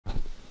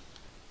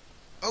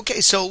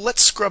Okay, so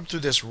let's scrub through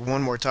this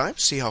one more time,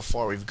 see how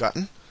far we've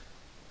gotten.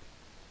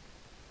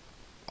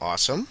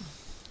 Awesome.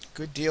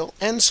 Good deal.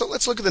 And so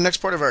let's look at the next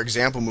part of our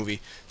example movie.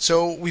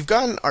 So we've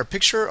gotten our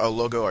picture, our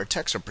logo, our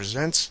text, our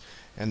presents,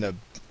 and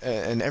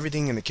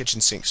everything in the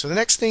kitchen sink. So the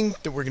next thing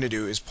that we're going to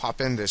do is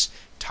pop in this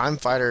Time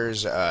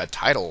Fighters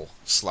title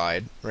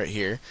slide right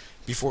here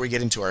before we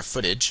get into our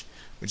footage,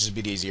 which is a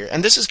bit easier.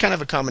 And this is kind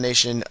of a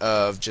combination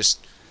of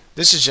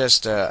this is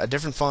just a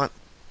different font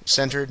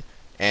centered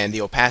and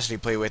the opacity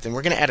to play with, and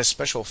we're going to add a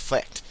special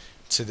effect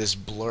to this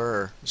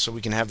blur so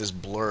we can have this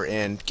blur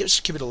in,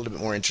 just keep it a little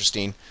bit more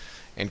interesting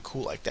and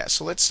cool like that.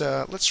 So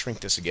let's shrink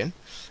this again.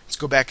 Let's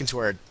go back into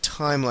our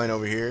timeline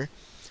over here.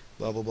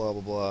 Blah blah blah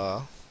blah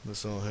blah.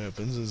 This all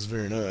happens. This is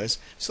very nice.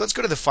 So let's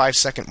go to the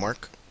 5-second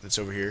mark that's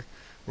over here.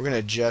 We're going to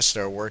adjust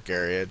our work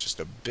area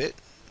just a bit.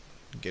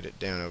 Get it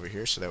down over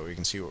here so that way we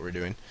can see what we're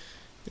doing.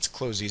 Let's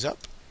close these up.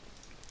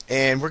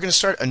 And we're going to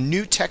start a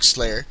new text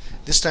layer.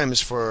 This time is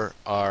for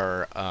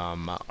our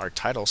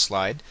title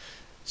slide.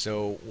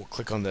 So we'll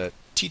click on the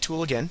T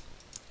tool again.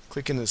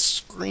 Click in the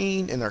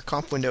screen in our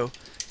comp window.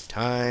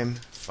 Time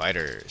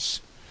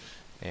Fighters.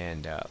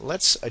 And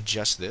let's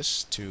adjust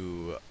this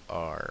to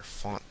our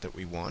font that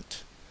we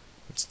want.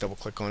 Let's double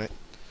click on it.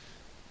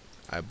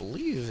 I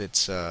believe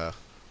it's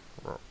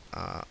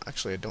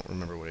actually I don't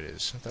remember what it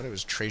is. I thought it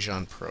was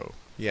Trajan Pro.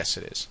 Yes,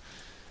 it is.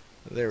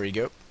 There we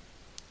go.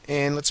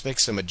 And let's make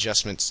some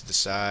adjustments to the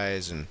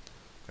size, and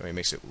that way it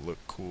makes it look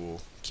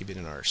cool. Keep it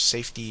in our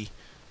safety,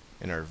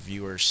 in our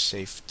viewer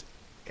safe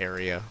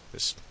area,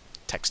 this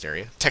text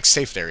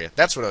safe area.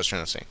 That's what I was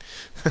trying to say.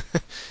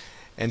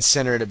 And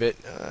center it a bit.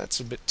 It's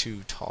a bit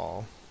too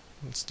tall.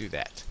 Let's do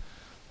that.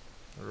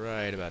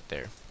 Right about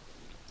there.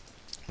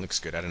 Looks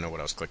good. I don't know what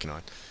I was clicking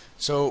on.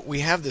 So we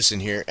have this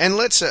in here, and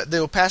let's the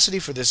opacity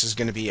for this is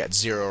going to be at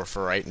 0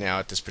 for right now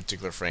at this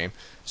particular frame.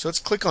 So let's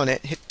click on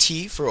it, hit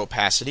T for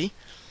opacity,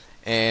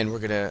 and we're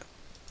going to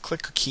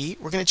click a key.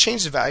 We're going to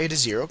change the value to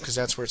 0 because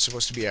that's where it's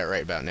supposed to be at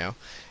right about now.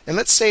 And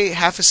let's say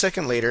half a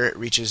second later it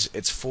reaches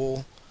its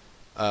full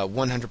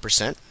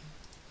 100%.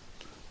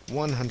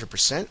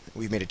 100%.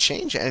 We've made a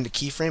change and a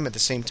keyframe at the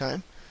same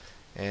time,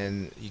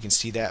 and you can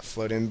see that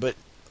float in. But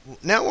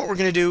now what we're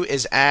going to do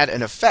is add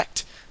an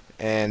effect,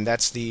 and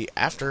that's the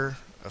After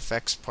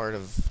Effects part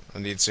of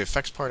it's the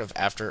effects part of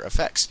After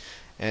Effects,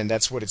 and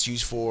that's what it's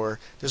used for.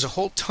 There's a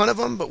whole ton of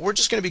them, but we're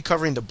just going to be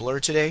covering the blur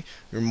today.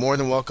 You're more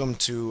than welcome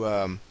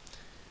to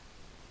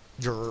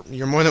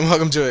you're more than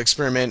welcome to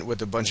experiment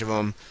with a bunch of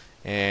them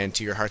and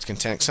to your heart's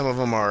content. Some of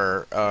them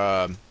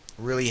are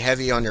really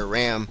heavy on your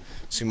RAM,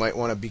 so you might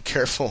want to be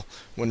careful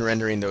when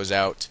rendering those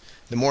out.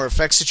 The more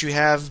effects that you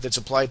have that's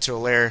applied to a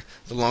layer,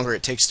 the longer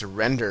it takes to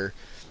render.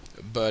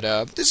 But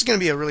this is going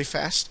to be a really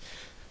fast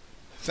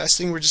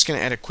thing. We're just going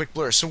to add a quick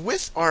blur. So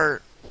with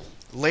our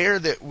layer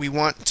that we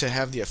want to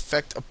have the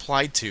effect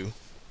applied to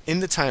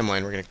in the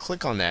timeline, we're going to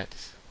click on that,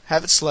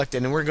 have it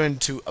selected, and we're going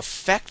to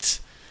effect.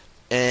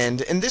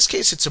 And in this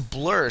case, it's a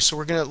blur. So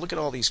we're going to look at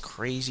all these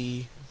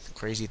crazy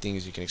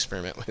things you can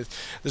experiment with.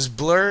 This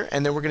blur,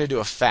 and then we're going to do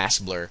a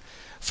fast blur.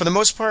 For the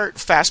most part,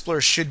 fast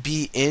blur should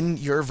be in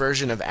your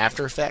version of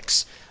After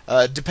Effects.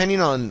 Depending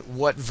on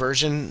what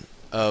version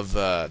of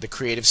the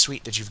Creative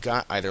Suite that you've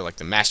got, either like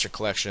the Master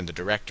Collection, the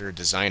Director,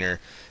 Designer,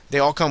 they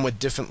all come with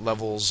different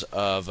levels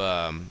of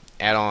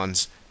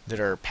add-ons that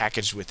are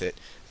packaged with it.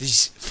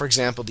 These, for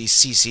example, these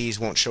CCs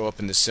won't show up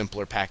in the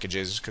simpler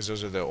packages because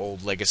those are the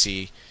old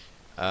legacy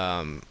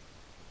or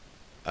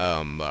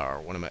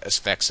one of my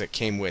effects that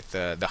came with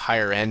the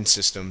higher end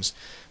systems.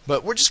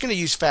 But we're just going to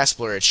use fast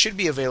blur. It should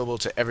be available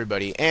to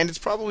everybody, and it's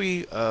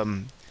probably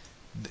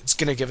it's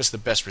going to give us the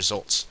best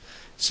results.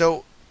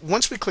 So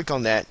once we click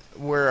on that,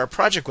 where our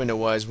project window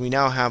was, we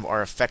now have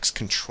our effects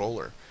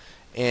controller.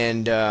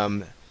 And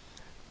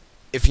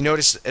if you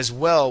notice as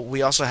well,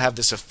 we also have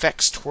this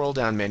effects twirl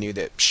down menu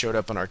that showed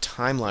up on our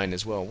timeline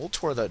as well. We'll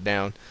twirl that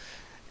down,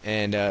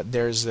 and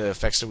there's the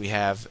effects that we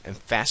have and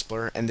fast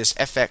blur. And this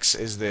FX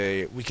is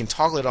we can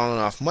toggle it on and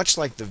off, much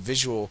like the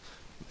visual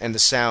and the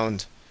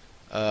sound.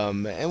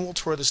 And we'll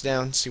twirl this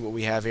down, see what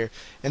we have here.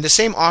 And the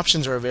same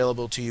options are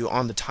available to you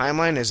on the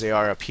timeline as they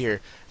are up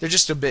here. They're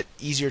just a bit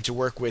easier to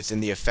work with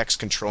in the effects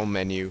control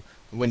menu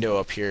window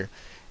up here.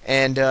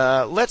 And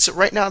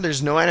right now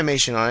there's no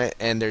animation on it,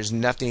 and there's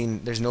no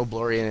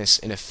blurriness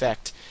in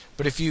effect.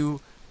 But if you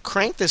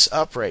crank this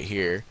up right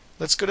here,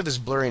 let's go to this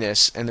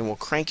blurriness, and then we'll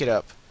crank it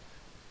up.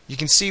 You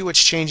can see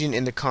what's changing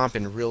in the comp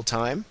in real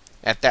time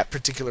at that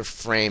particular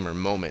frame or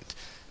moment.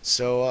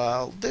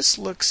 So this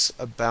looks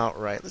about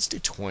right. Let's do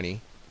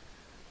 20.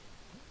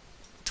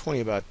 20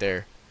 about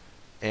there.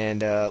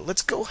 And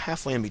let's go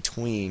halfway in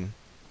between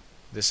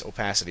this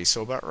opacity.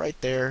 So about right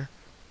there,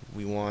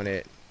 we want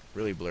it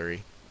really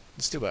blurry.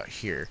 Let's do about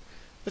here.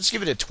 Let's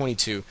give it a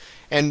 22.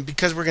 And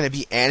because we're going to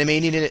be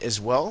animating it as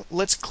well,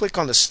 let's click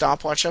on the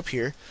stopwatch up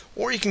here.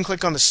 Or you can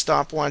click on the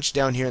stopwatch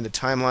down here in the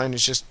timeline.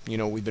 It's just,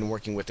 we've been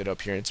working with it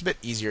up here. And it's a bit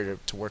easier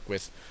to work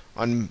with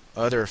on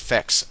other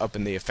effects up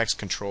in the effects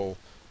control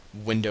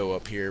window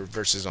up here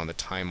versus on the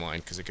timeline,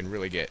 because it can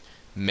really get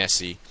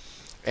messy.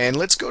 And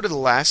let's go to the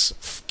last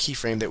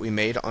keyframe that we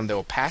made on the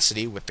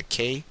opacity with the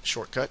K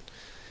shortcut.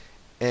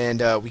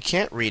 And we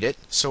can't read it,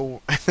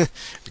 so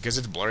because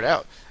it's blurred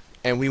out.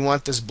 And we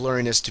want this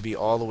blurriness to be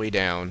all the way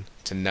down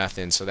to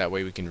nothing, so that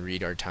way we can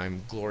read our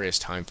glorious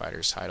Time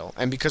Fighters title.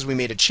 And because we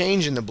made a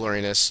change in the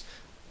blurriness,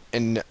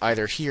 in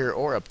either here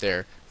or up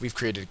there, we've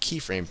created a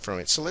keyframe from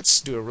it. So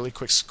let's do a really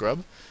quick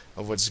scrub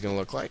of what it's going to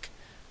look like.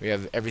 We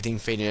have everything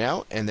fading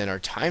out, and then our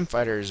Time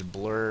Fighters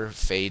blur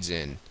fades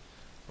in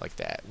like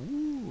that.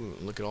 Ooh,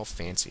 look at all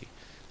fancy.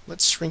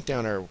 Let's shrink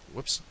down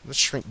let's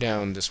shrink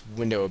down this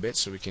window a bit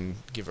so we can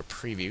give a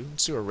preview.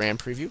 Let's do a RAM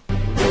preview.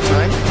 Real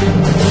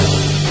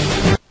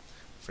time.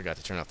 Forgot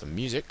to turn off the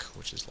music,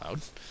 which is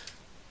loud.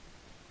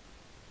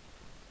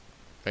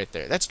 Right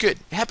there. That's good.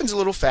 It happens a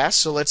little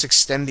fast, so let's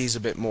extend these a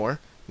bit more.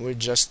 We'll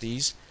adjust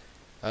these.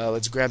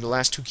 Let's grab the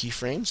last two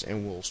keyframes,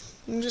 and we'll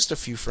just a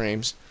few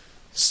frames.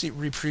 See,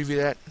 re-preview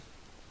that.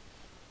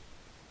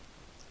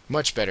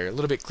 Much better. A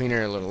little bit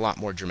cleaner, a lot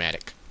more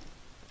dramatic.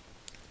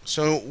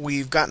 So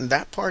we've gotten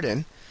that part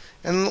in,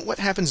 and what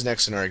happens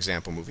next in our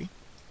example movie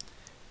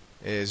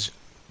is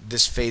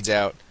this fades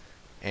out,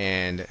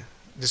 and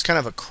there's kind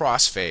of a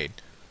crossfade,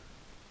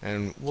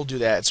 and we'll do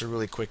that. It's a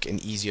really quick and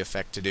easy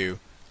effect to do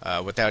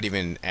without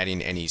even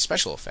adding any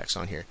special effects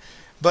on here.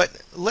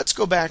 But let's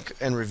go back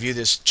and review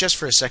this just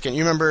for a second.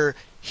 You remember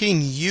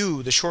hitting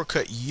U, the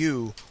shortcut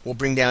U, will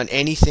bring down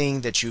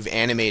anything that you've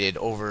animated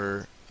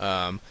over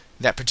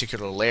that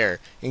particular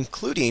layer,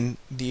 including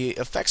the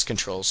effects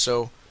controls.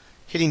 So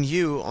hitting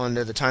U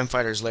onto the Time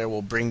Fighters layer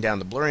will bring down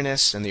the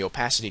blurriness and the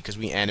opacity because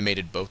we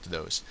animated both of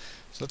those.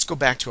 So let's go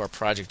back to our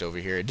project over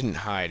here. It didn't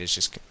hide. It's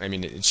just,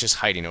 it's just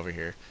hiding over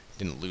here.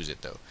 Didn't lose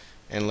it though.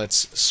 And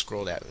let's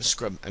scroll that.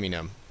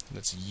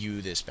 Let's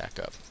U this back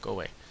up. Go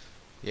away.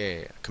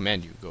 Yeah.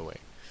 Command U. Go away.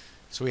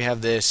 So we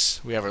have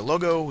this. We have our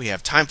logo. We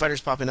have Time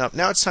Fighters popping up.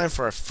 Now it's time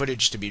for our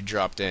footage to be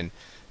dropped in.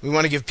 We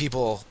want to give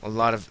people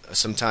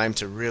some time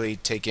to really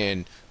take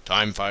in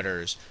Time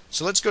Fighters.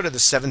 So let's go to the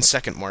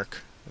 7-second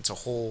mark. That's a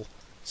whole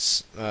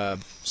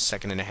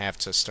second and a half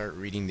to start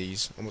reading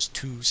these, almost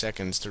 2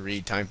 seconds to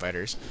read Time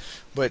Fighters,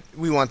 but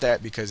we want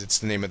that because it's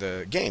the name of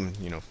the game,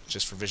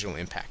 just for visual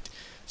impact.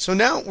 So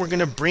now we're going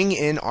to bring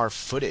in our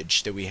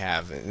footage that we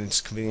have, and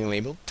it's conveniently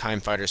labeled Time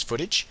Fighters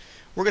footage.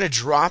 We're going to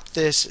drop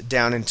this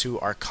down into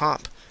our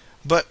comp,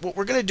 but what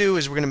we're going to do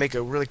is we're going to make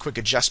a really quick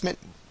adjustment.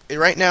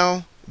 Right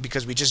now,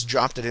 because we just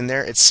dropped it in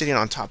there, it's sitting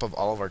on top of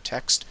all of our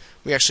text.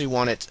 We actually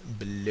want it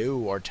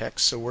below our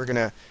text, so we're going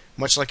to,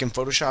 much like in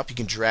Photoshop, you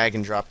can drag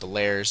and drop the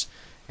layers.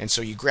 And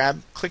so you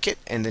click it,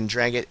 and then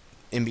drag it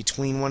in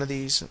between one of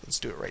these. Let's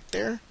do it right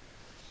there.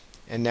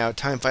 And now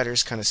Time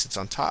Fighters kind of sits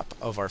on top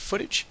of our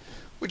footage,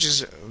 which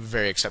is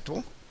very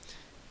acceptable.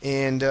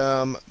 And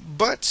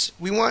but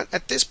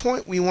at this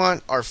point, we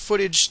want our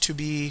footage to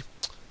be,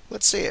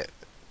 let's say,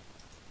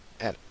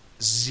 at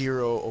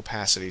 0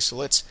 opacity. So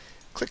let's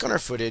click on our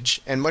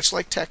footage, and much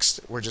like text,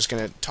 we're just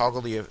going to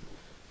toggle the...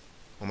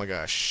 Oh my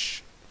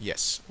gosh.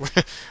 Yes.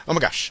 Oh my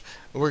gosh.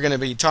 We're going to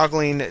be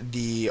toggling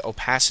the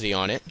opacity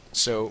on it.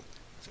 So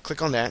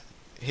click on that,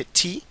 hit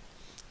T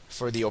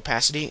for the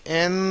opacity,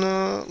 and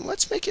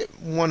let's make it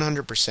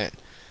 100%.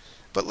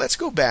 But let's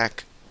go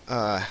back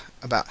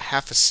about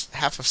half a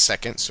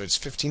second, so it's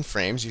 15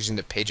 frames using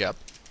the page up.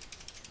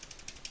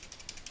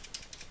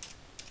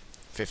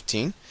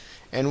 15.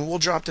 And we'll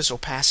drop this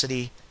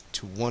opacity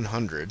to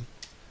 100.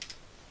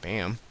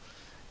 Bam.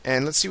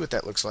 And let's see what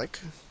that looks like.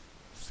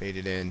 Fade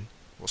it in.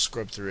 We'll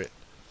scrub through it.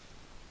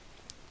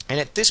 And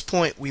at this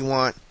point, we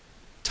want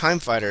Time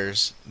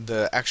Fighters,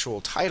 the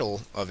actual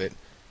title of it,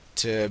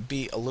 to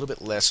be a little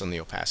bit less on the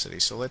opacity.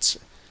 So let's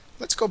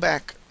go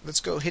back.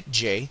 Let's go hit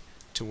J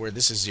to where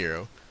this is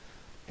 0,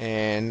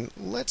 and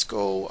let's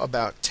go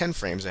about 10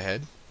 frames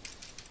ahead.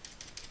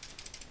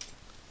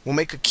 We'll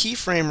make a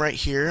keyframe right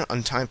here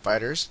on Time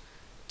Fighters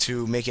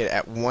to make it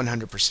at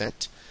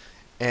 100%,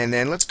 and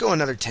then let's go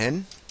another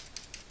 10,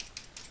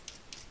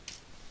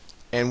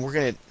 and we're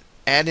going to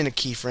add in a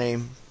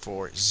keyframe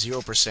for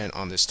 0%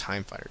 on this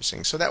Time Fighters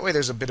thing. So that way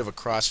there's a bit of a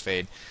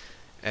crossfade,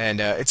 and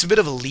it's a bit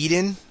of a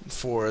lead-in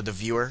for the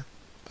viewer.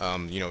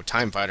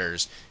 Time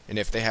Fighters, and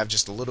if they have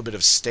just a little bit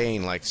of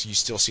stain, like you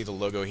still see the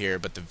logo here,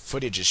 but the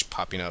footage is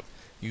popping up,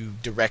 you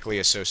directly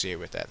associate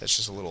with that. That's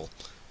just a little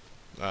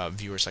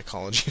viewer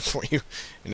psychology for you.